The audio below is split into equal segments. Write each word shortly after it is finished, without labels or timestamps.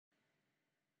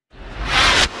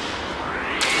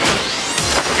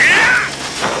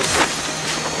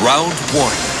Round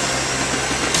one.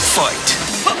 Fight.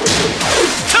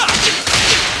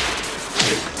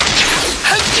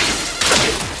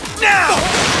 Now!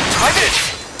 Try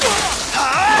this!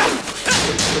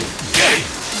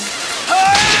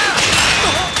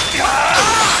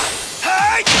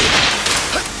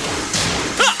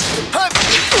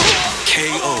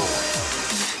 KO.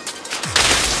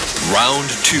 Round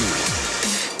two.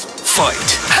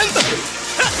 Fight.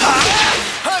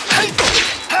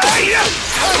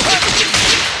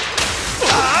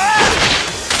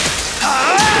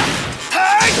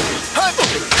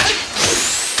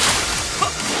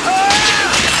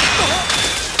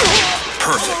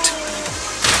 Perfect.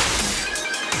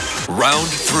 Round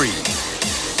three.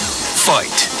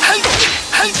 Fight.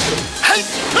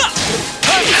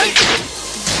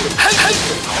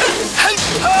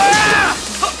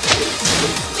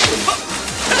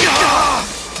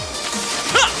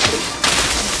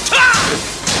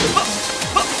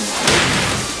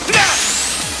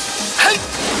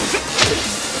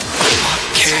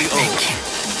 KO.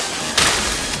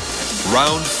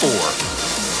 Round four.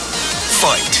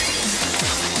 Fight.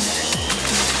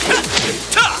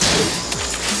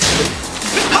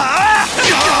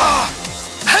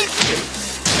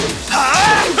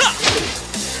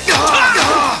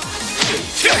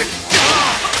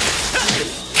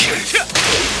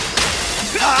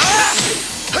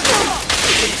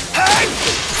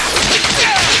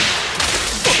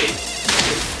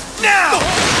 Now!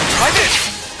 Try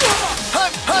this!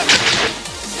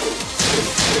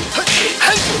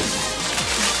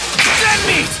 Dead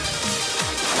meat!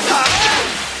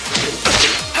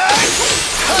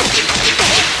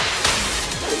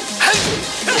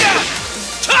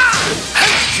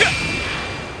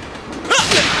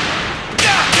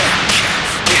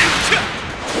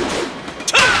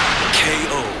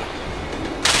 KO.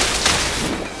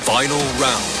 Final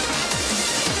round.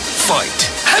 Fight.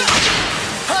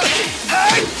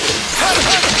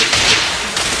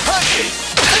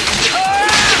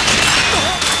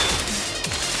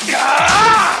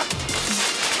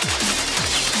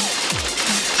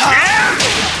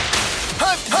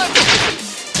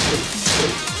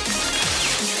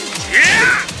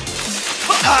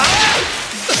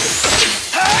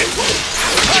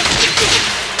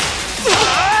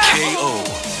 KO.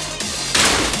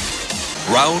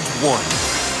 Round one.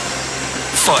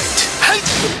 Fight.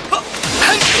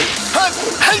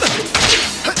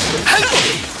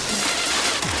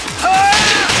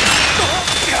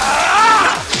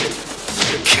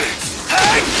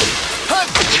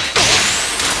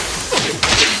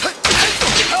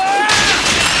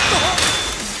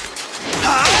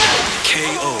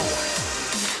 KO.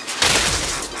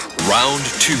 Round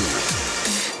two.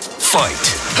 Fight.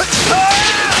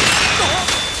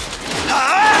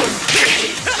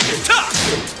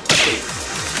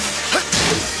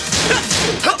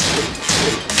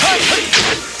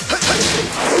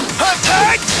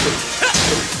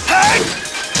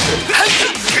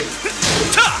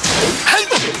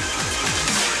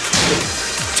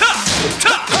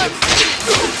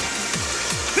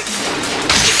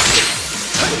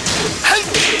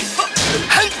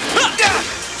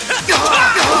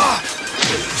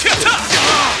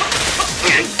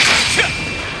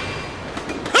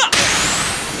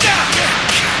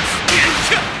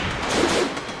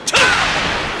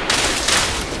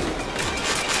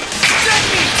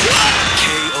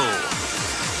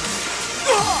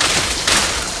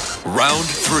 Round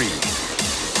three.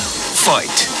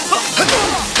 Fight.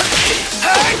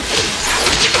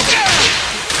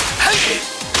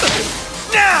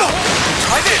 Now!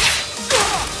 Try this!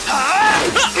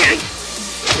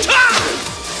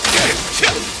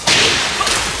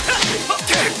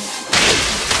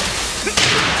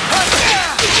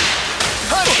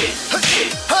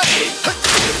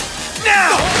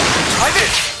 Now! Try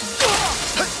this!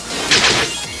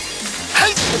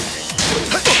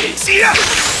 See ya!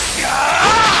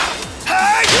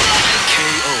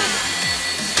 KO.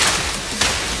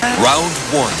 Round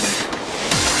one.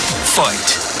 Fight.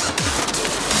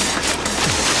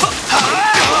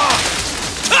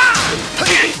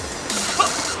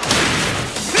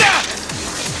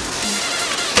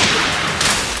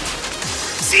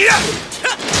 See ya!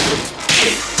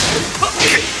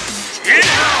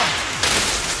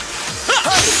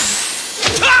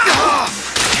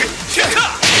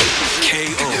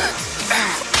 KO.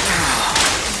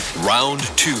 Round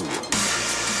two.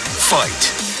 Fight.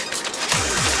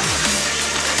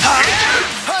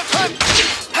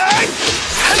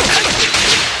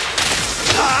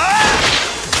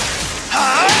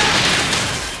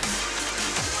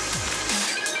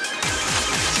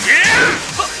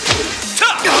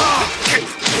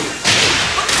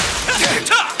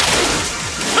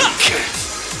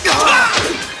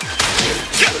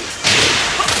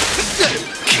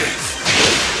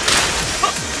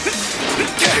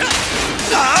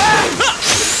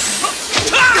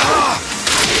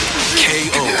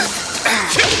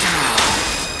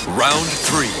 Round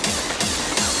 3.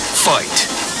 Fight.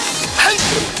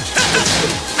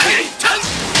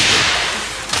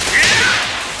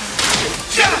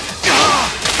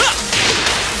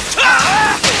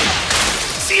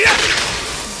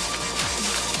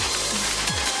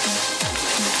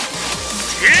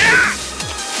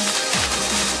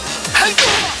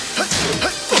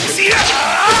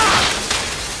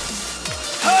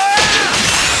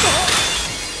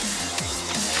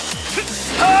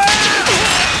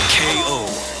 KO.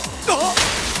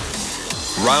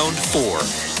 Round 4.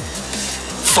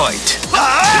 Fight.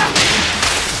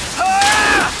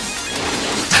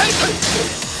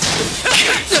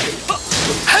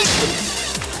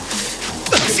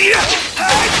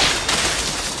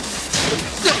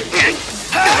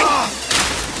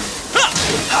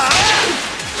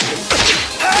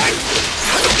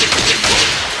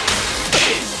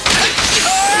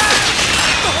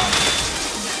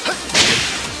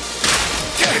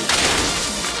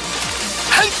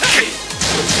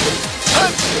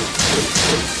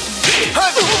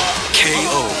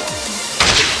 KO.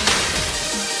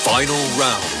 Final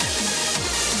round.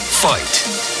 Fight.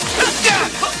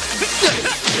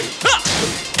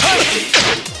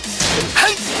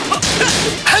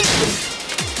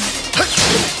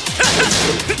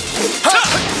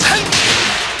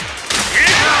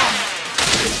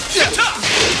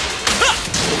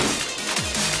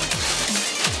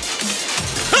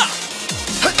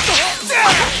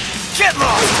 Get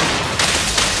lost!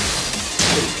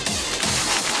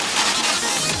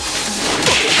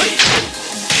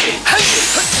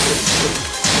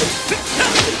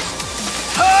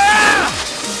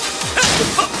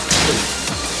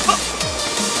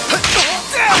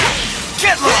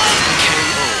 Get lost!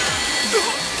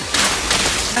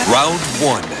 Round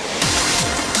 1.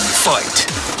 Fight.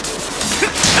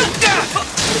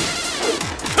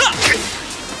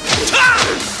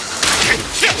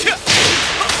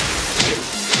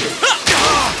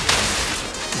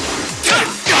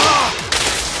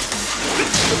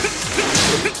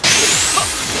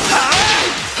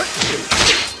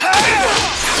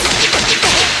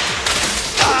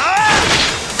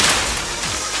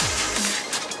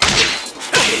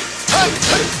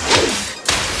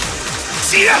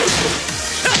 See ya! Not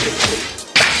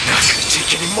gonna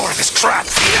take any more of this crap.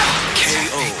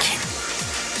 KO.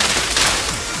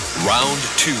 Round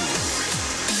 2.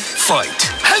 Fight.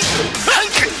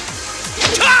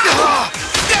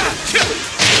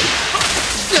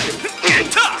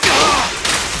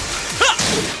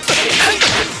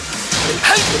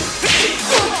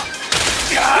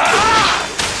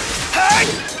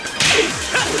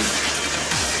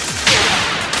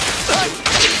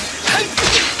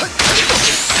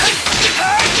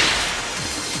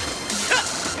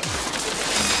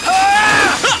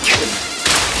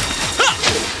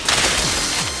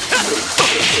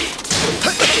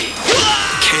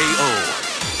 KO.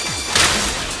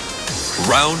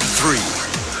 Round 3.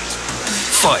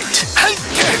 Fight.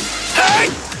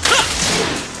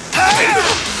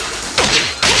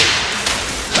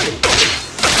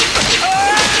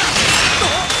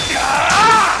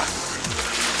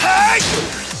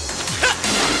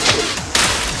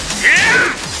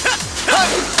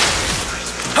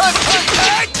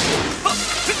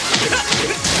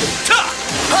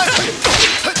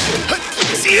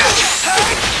 See ya!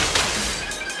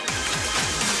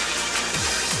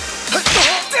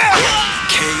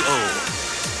 KO.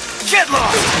 Get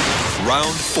lost!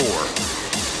 Round 4.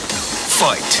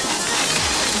 Fight.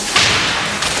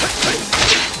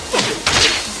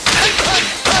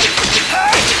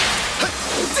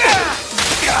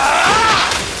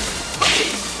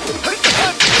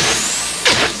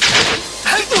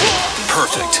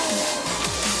 Perfect.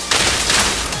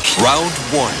 Round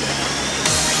 1.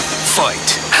 Fight.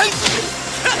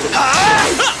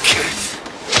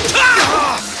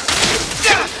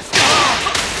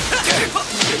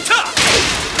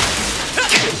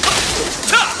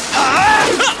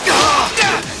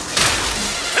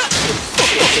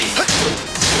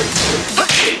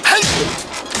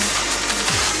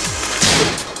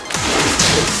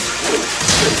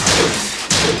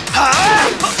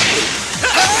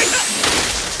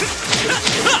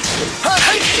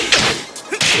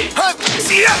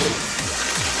 See ya!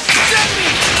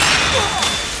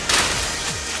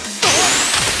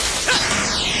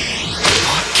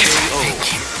 KO.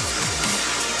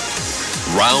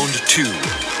 Round 2.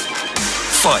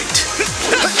 Fight.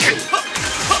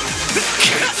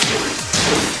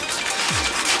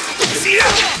 See ya!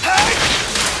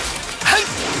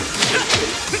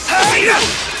 See ya!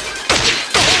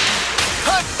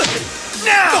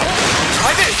 Now!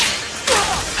 Try this!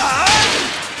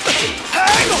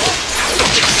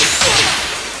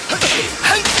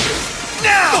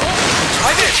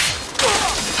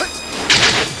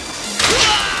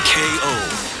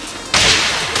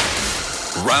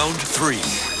 Round 3.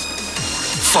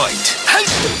 Fight.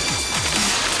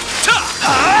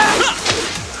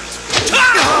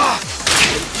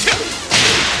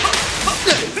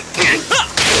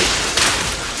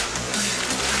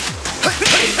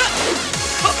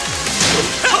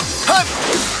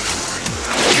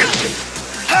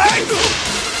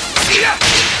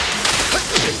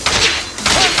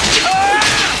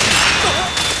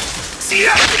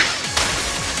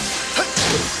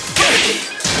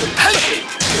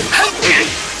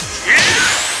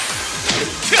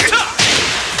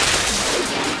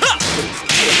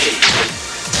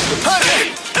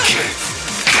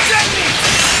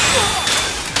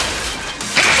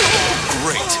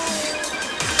 Great.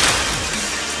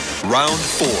 Round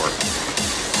 4.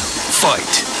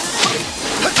 Fight.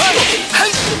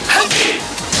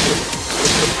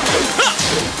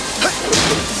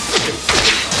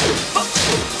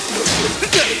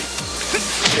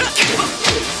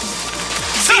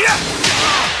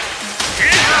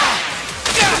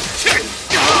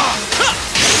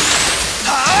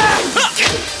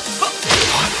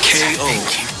 KO.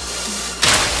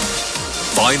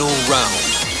 Final round.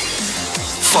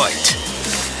 Fight.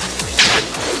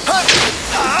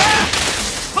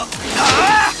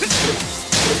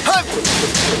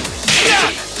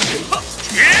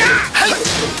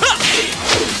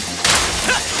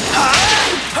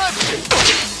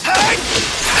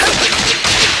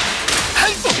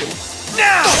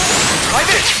 Now! Try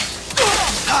this!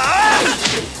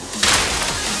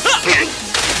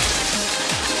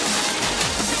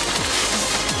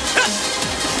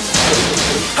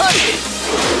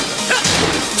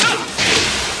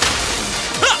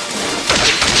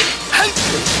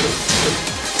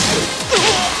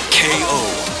 KO.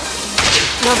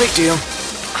 No big deal.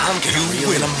 I'm gonna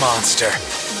reel in a monster.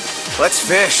 Let's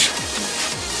fish.